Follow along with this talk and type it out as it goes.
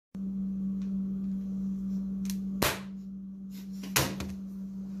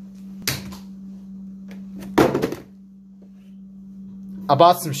I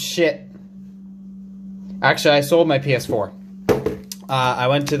bought some shit. Actually, I sold my PS4. I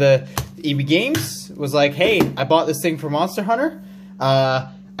went to the EB Games, was like, hey, I bought this thing for Monster Hunter. I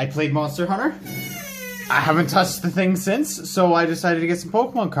played Monster Hunter. I haven't touched the thing since, so I decided to get some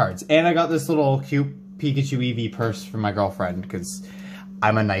Pokemon cards. And I got this little cute Pikachu Eevee purse from my girlfriend, because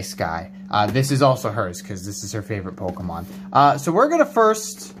I'm a nice guy. This is also hers, because this is her favorite Pokemon. So we're going to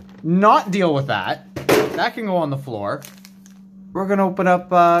first not deal with that. That can go on the floor. We're going to open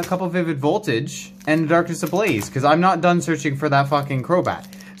up a couple Vivid Voltage and Darkness Ablaze, because I'm not done searching for that fucking Crobat.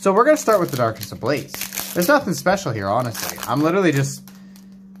 So we're going to start with the Darkness Ablaze. There's nothing special here, honestly. I'm literally just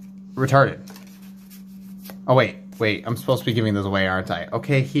retarded. Oh, wait. I'm supposed to be giving those away, aren't I?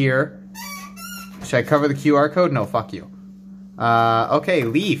 Okay, here. Should I cover the QR code? No, fuck you. Okay,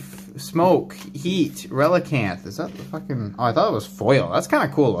 Leaf, Smoke, Heat, Relicanth. Is that the fucking... Oh, I thought it was foil. That's kind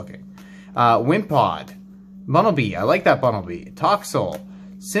of cool looking. Wimpod, Bunnelby. I like that Bunnelby. Toxel,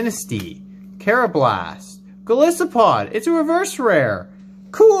 Sinistea, Carablast, Golisopod. It's a reverse rare.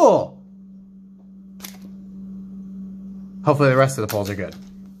 Cool. Hopefully the rest of the pulls are good.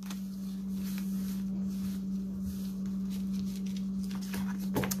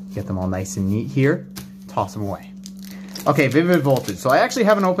 Get them all nice and neat here. Toss them away. Okay, Vivid Voltage. So I actually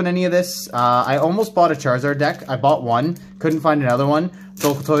haven't opened any of this. I almost bought a Charizard deck. I bought one. Couldn't find another one.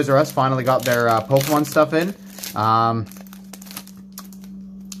 Local Toys R Us finally got their Pokemon stuff in.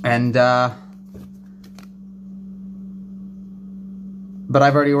 But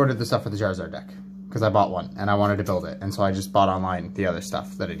I've already ordered the stuff for the Charizard deck. Because I bought one, and I wanted to build it. And so I just bought online the other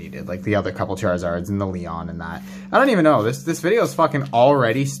stuff that I needed. Like the other couple Charizards and the Leon and that. I don't even know. This video is fucking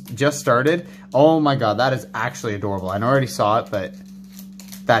already just started. Oh my god, that is actually adorable. I already saw it, but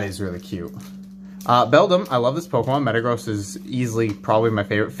that is really cute. Beldum, I love this Pokemon. Metagross is easily probably my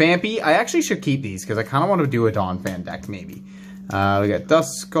favorite. Phanpy, I actually should keep these because I kind of want to do a Dawn fan deck maybe. We got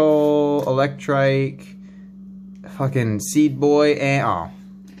Duskull, Electrike, fucking Seed Boy, and oh.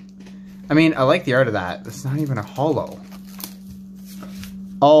 I mean, I like the art of that. It's not even a holo.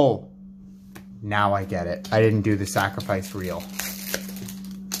 Oh. Now I get it. I didn't do the sacrifice reel.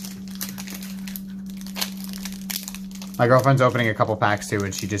 My girlfriend's opening a couple packs too,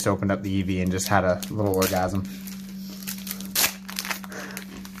 and she just opened up the Eevee and just had a little orgasm.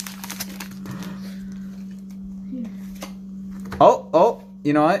 Oh,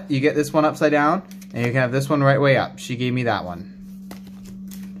 you know what? You get this one upside down, and you can have this one right way up. She gave me that one.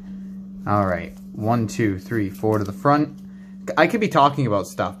 Alright, 1, 2, 3, 4 to the front. I could be talking about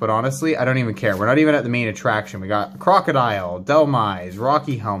stuff, but honestly, I don't even care. We're not even at the main attraction. We got Crocodile, Delmise,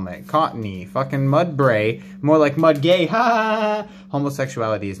 Rocky Helmet, Cottony, fucking Mudbray, more like Mudgay, ha!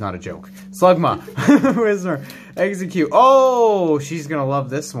 Homosexuality is not a joke. Slugma, Whismer, Execute. Oh, she's gonna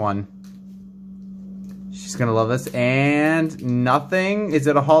love this one. She's gonna love this, and nothing. Is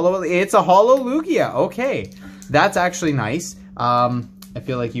it a holo? It's a holo Lugia. Okay, that's actually nice. I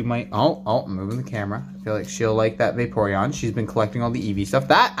feel like you might... Oh, I'm moving the camera. I feel like she'll like that Vaporeon. She's been collecting all the Eevee stuff.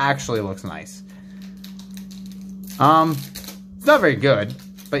 That actually looks nice. It's not very good,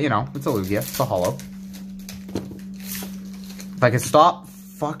 but you know, it's a Lugia. It's a holo. If I could stop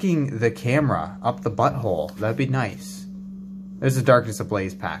fucking the camera up the butthole, that'd be nice. There's a Darkness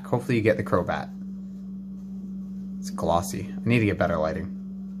Ablaze pack. Hopefully you get the Crobat. It's glossy. I need to get better lighting.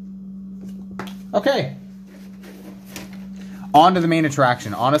 Okay. On to the main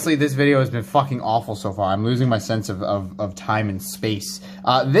attraction. Honestly, this video has been fucking awful so far. I'm losing my sense of time and space.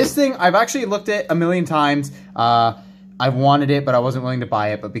 This thing, I've actually looked at a million times. I wanted it, but I wasn't willing to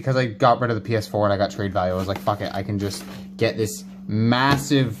buy it. But because I got rid of the PS4 and I got trade value, I was like, fuck it. I can just get this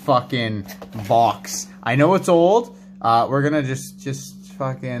massive fucking box. I know it's old. We're gonna just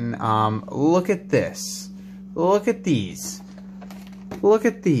fucking, look at this. Look at these. Look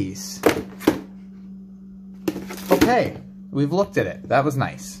at these. Okay. We've looked at it. That was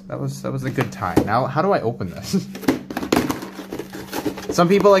nice. That was a good time. Now, how do I open this? Some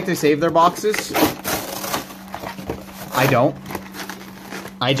people like to save their boxes. I don't.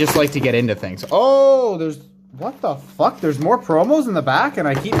 I just like to get into things. Oh, there's... What the fuck? There's more promos in the back and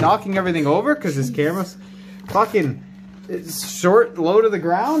I keep knocking everything over because this camera's fucking short, low to the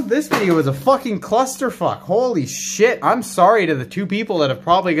ground. This video is a fucking clusterfuck. Holy shit. I'm sorry to the 2 people that are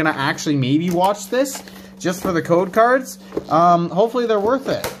probably going to actually maybe watch this. Just for the code cards. Hopefully they're worth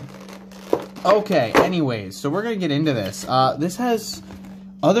it. Okay, anyways, so we're gonna get into this. This has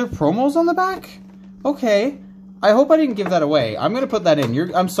other promos on the back? Okay. I hope I didn't give that away. I'm gonna put that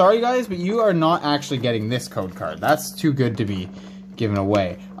in. I'm sorry guys, but you are not actually getting this code card. That's too good to be given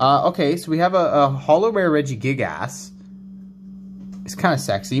away. Okay, so we have a Holo Rare Regigigas. It's kind of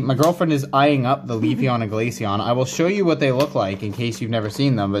sexy. My girlfriend is eyeing up the Leafeon and Glaceon. I will show you what they look like in case you've never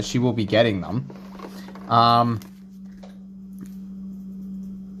seen them, but she will be getting them.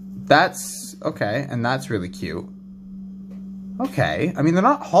 That's okay, and that's really cute. Okay, I mean, they're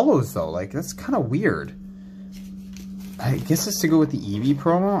not hollows though. Like, that's kind of weird. I guess it's to go with the Eevee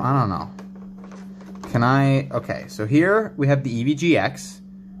promo? I don't know. Can I... Okay, so here we have the Eevee GX.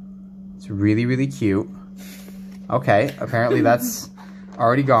 It's really, really cute. Okay, apparently that's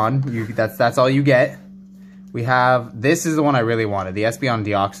already gone. That's all you get. We have... This is the one I really wanted, the Espeon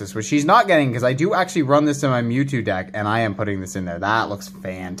Deoxys, which she's not getting because I do actually run this in my Mewtwo deck, and I am putting this in there. That looks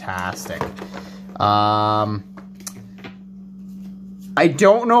fantastic. I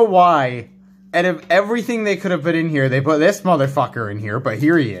don't know why... Out of everything they could have put in here, they put this motherfucker in here, but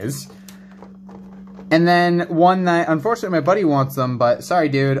here he is. And then one that, unfortunately, my buddy wants them, but sorry,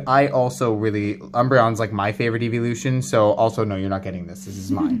 dude, I also really... Umbreon's like my favorite evolution, so also, no, you're not getting this. This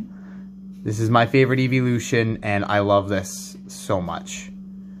is mine. This is my favorite evolution, and I love this so much.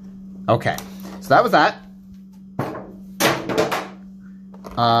 Okay, so that was that.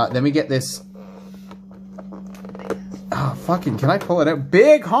 Then we get this... Oh, fucking, can I pull it out?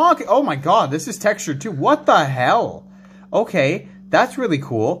 Big honk! Oh my god, this is textured too. What the hell? Okay, that's really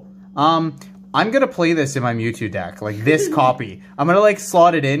cool. I'm gonna play this in my Mewtwo deck, like this copy. I'm gonna like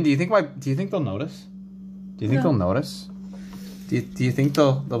slot it in. Do you think they'll notice? Do you think they'll notice? Do you think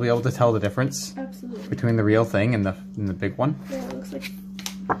they'll be able to tell the difference? Absolutely. Between the real thing and the big one? Yeah, it looks like...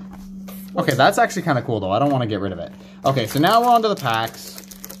 Okay, that's actually kind of cool though. I don't want to get rid of it. Okay, so now we're on to the packs.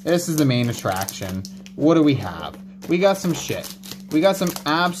 This is the main attraction. What do we have? We got some shit. We got some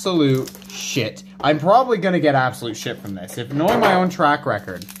absolute shit. I'm probably going to get absolute shit from this. If knowing my own track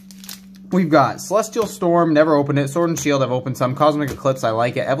record. We've got Celestial Storm, never opened it. Sword and Shield, I've opened some. Cosmic Eclipse, I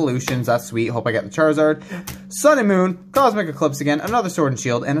like it. Evolutions, that's sweet. Hope I get the Charizard. Sun and Moon, Cosmic Eclipse again, another Sword and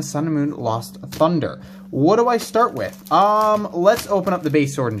Shield, and a Sun and Moon Lost Thunder. What do I start with? Let's open up the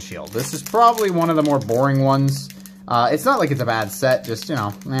base Sword and Shield. This is probably one of the more boring ones. It's not like it's a bad set, just, you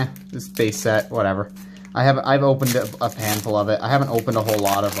know, this base set, whatever. I've opened a handful of it. I haven't opened a whole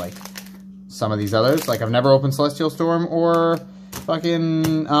lot of, like, some of these others. Like, I've never opened Celestial Storm or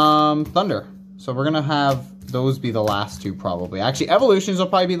fucking Thunder. So we're gonna have those be the last two, probably. Actually, Evolutions will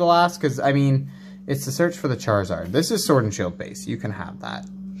probably be the last, because, I mean, it's the search for the Charizard. This is Sword and Shield base. You can have that.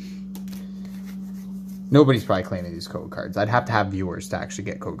 Nobody's probably claiming these code cards. I'd have to have viewers to actually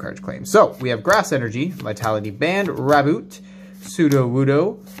get code cards claimed. So, we have Grass Energy, Vitality Band, Raboot,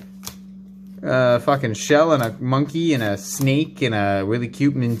 Sudowoodo, fucking shell and a monkey and a snake and a really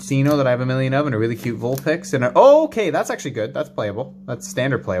cute Mincino that I have a million of and a really cute Vulpix and a... Oh, okay, that's actually good. That's playable. That's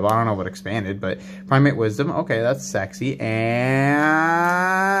standard playable. I don't know what expanded, but Primate Wisdom. Okay, that's sexy. And...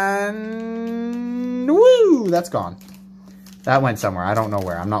 Woo! That's gone. That went somewhere. I don't know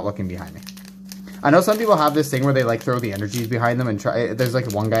where. I'm not looking behind me. I know some people have this thing where they like throw the energies behind them and try... There's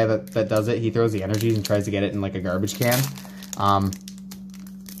like one guy that does it. He throws the energies and tries to get it in like a garbage can.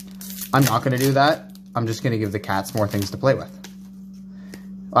 I'm not going to do that. I'm just going to give the cats more things to play with.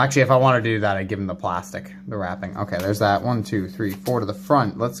 Well, actually, if I wanted to do that, I'd give them the plastic, the wrapping. Okay, there's that. 1, 2, 3, 4 to the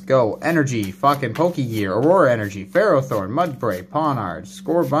front. Let's go. Energy, fucking Pokegear, Aurora Energy, Ferrothorn, Mudbray, Ponard,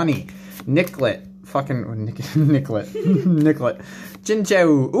 Scorbunny, Nicklet, fucking Nicklet, Nicklet,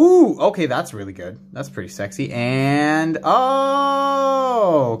 Chinchou. Ooh, okay, that's really good. That's pretty sexy. And,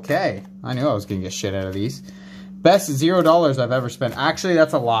 oh, okay. I knew I was going to get shit out of these. Best $0 I've ever spent. Actually,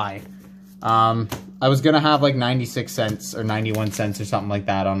 that's a lie. I was gonna have like 96 cents or 91 cents or something like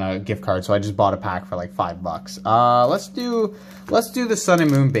that on a gift card, so I just bought a pack for like $5. Let's do the Sun and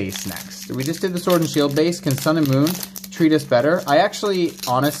Moon base next. We just did the Sword and Shield base. Can Sun and Moon treat us better? I actually,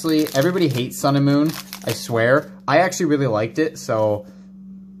 honestly, everybody hates Sun and Moon. I swear. I actually really liked it, so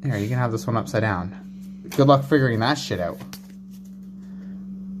here, you can have this one upside down. Good luck figuring that shit out.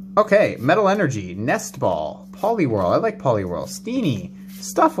 Okay, Metal Energy, Nest Ball, Poliwhirl. I like Poliwhirl. Steenie,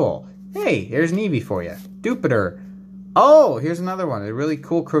 Stuffle. Hey, here's an Eevee for you. Jupiter. Oh, here's another one. A really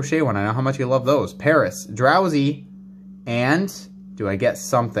cool crochet one. I know how much you love those. Paris, Drowsy, and do I get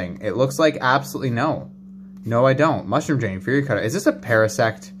something? It looks like absolutely no. No, I don't. Mushroom Drain, Fury Cutter. Is this a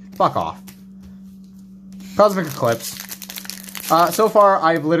Parasect? Fuck off. Cosmic Eclipse. So far,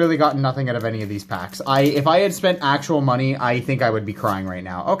 I've literally gotten nothing out of any of these packs. If I had spent actual money, I think I would be crying right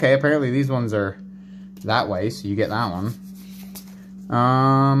now. Okay, apparently these ones are that way, so you get that one.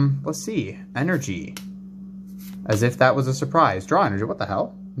 Let's see. Energy. As if that was a surprise. Draw Energy. What the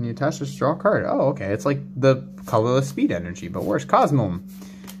hell? When you attach this, draw a card. Oh, okay. It's like the colorless Speed Energy, but worse. Cosmome.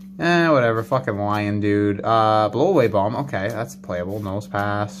 Whatever. Fucking Lion, dude. Blow Away Bomb. Okay, that's playable. Nose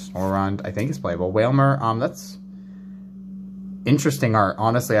Pass. Snorunt. I think it's playable. Whalmer. That's... interesting art.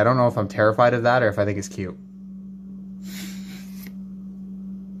 Honestly, I don't know if I'm terrified of that or if I think it's cute.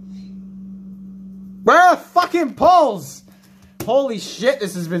 Where fucking pulls? Holy shit,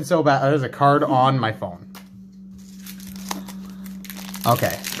 this has been so bad. There's a card on my phone.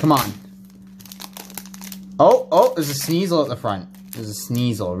 Okay, come on. Oh, there's a Sneasel at the front. There's a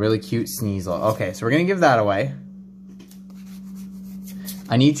Sneasel, really cute Sneasel. Okay, so we're gonna give that away.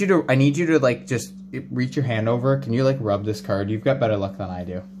 I need you to like just reach your hand over. Can you like rub this card? You've got better luck than I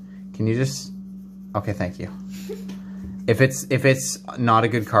do. Can you just? Okay, thank you. If it's not a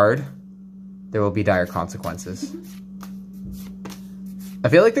good card, there will be dire consequences. I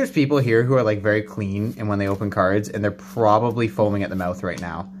feel like there's people here who are like very clean and when they open cards and they're probably foaming at the mouth right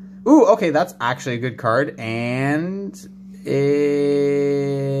now. Ooh, okay, that's actually a good card. And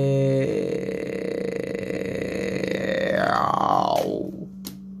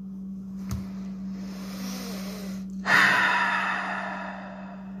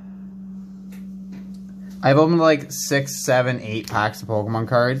I've opened like 6, 7, 8 packs of Pokemon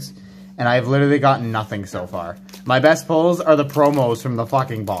cards, and I've literally gotten nothing so far. My best pulls are the promos from the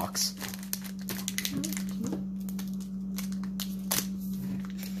fucking box.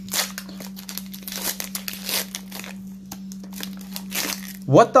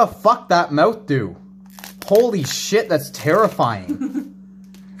 What the fuck that mouth do? Holy shit, that's terrifying.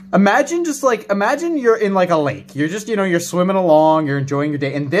 Imagine imagine you're in like a lake. You're just, you're swimming along, you're enjoying your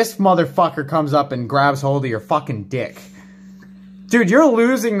day, and this motherfucker comes up and grabs hold of your fucking dick. Dude, you're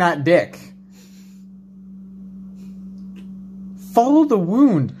losing that dick. Follow the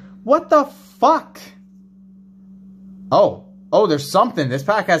wound. What the fuck? Oh, there's something. This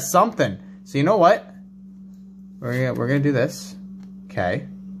pack has something. So you know what? We're gonna do this. Okay.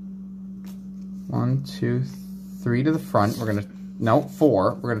 1, 2, 3 to the front. No,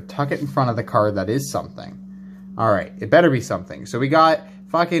 4. We're gonna tuck it in front of the card that is something. Alright, it better be something. So we got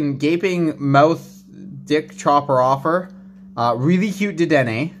fucking gaping mouth dick chopper offer. Really cute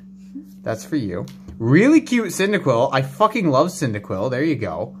Dedenne. That's for you. Really cute Cyndaquil. I fucking love Cyndaquil. There you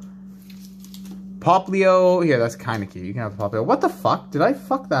go. Poplio. Here, that's kind of cute. You can have the Poplio. What the fuck? Did I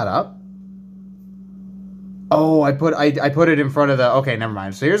fuck that up? Oh, I put it in front of the... Okay, never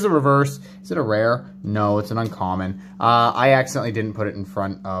mind. So here's the reverse. Is it a rare? No, it's an uncommon. I accidentally didn't put it in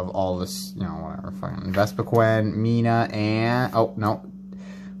front of all this, whatever. Fucking Vespiquen, Mina, and... Oh, no.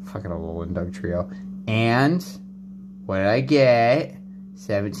 Fucking Alolan Doug Trio. And... What did I get?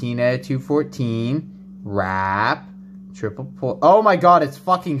 17 out of 214. Wrap. Triple pull. Oh my god, it's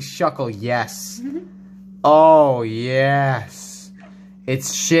fucking Shuckle. Yes. Oh, yes.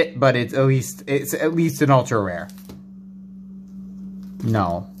 It's shit, but it's at least an ultra rare.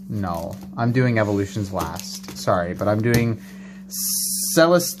 No. I'm doing evolutions last. Sorry, but I'm doing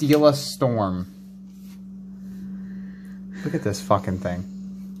Celesteela Storm. Look at this fucking thing.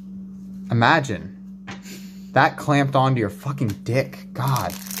 Imagine. That clamped onto your fucking dick.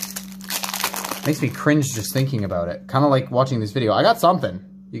 God. Makes me cringe just thinking about it. Kind of like watching this video. I got something.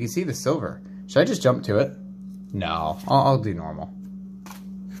 You can see the silver. Should I just jump to it? No. I'll do normal.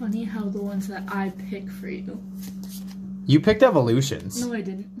 Funny how the ones that I pick for you. You picked evolutions. No, I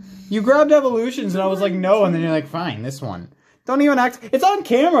didn't. You grabbed evolutions and I was like, no. And then you're like, fine, this one. Don't even act. It's on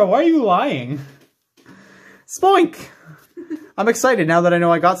camera. Why are you lying? Spoink. I'm excited now that I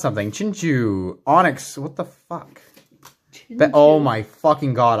know I got something. Chinchu. Onyx. What the fuck? Oh my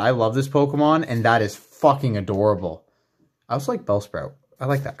fucking god. I love this Pokemon and that is fucking adorable. I also like Bellsprout. I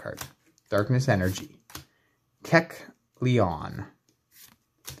like that card. Darkness Energy. Keck Leon.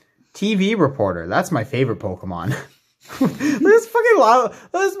 TV Reporter. That's my favorite Pokemon. Look at this fucking loud. Look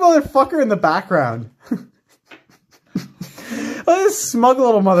at this motherfucker in the background. Look at this smug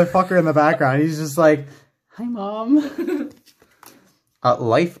little motherfucker in the background. He's just like, hi, Mom.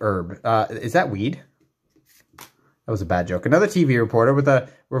 Life Herb. Is that weed? That was a bad joke. Another TV reporter with a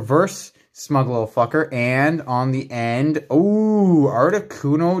reverse smug little fucker. And on the end, ooh,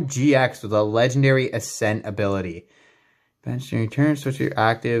 Articuno GX with a legendary Ascent ability. Bench during turn, switch to your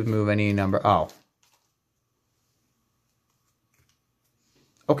active, move any number. Oh.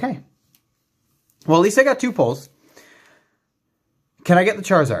 Okay. Well, at least I got 2 pulls. Can I get the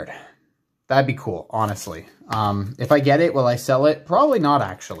Charizard? That'd be cool, honestly. If I get it, will I sell it? Probably not,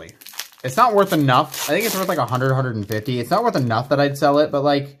 actually. It's not worth enough. I think it's worth like 100, 150. It's not worth enough that I'd sell it, but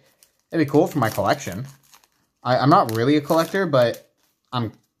like, it'd be cool for my collection. I'm not really a collector, but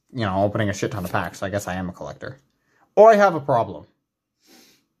I'm, opening a shit ton of packs, so I guess I am a collector. Or I have a problem.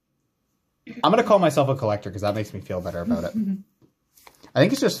 I'm going to call myself a collector because that makes me feel better about it. I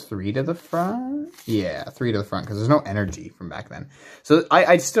think it's just 3 to the front. Yeah, 3 to the front because there's no energy from back then. So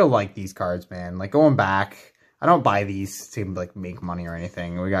I still like these cards, man. Like going back, I don't buy these to like make money or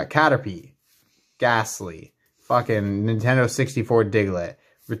anything. We got Caterpie, Ghastly, fucking Nintendo 64 Diglett,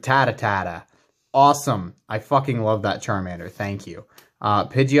 Rattata. Awesome. I fucking love that Charmander. Thank you.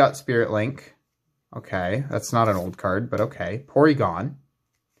 Pidgeot Spirit Link. Okay, that's not an old card, but okay. Porygon.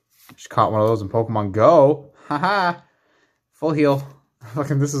 Just caught one of those in Pokemon Go. Haha. Full heal.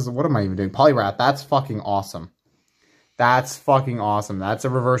 Fucking this is, what am I even doing? Poliwrath. That's fucking awesome. That's fucking awesome. That's a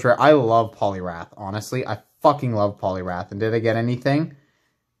reverse rare. I love Poliwrath, honestly. I fucking love Poliwrath. And did I get anything?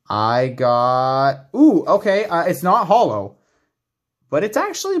 I got... Ooh, okay. It's not hollow, but it's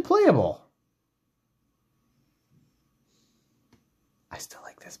actually playable. I still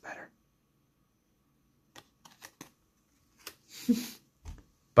like this better.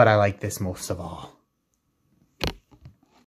 But I like this most of all.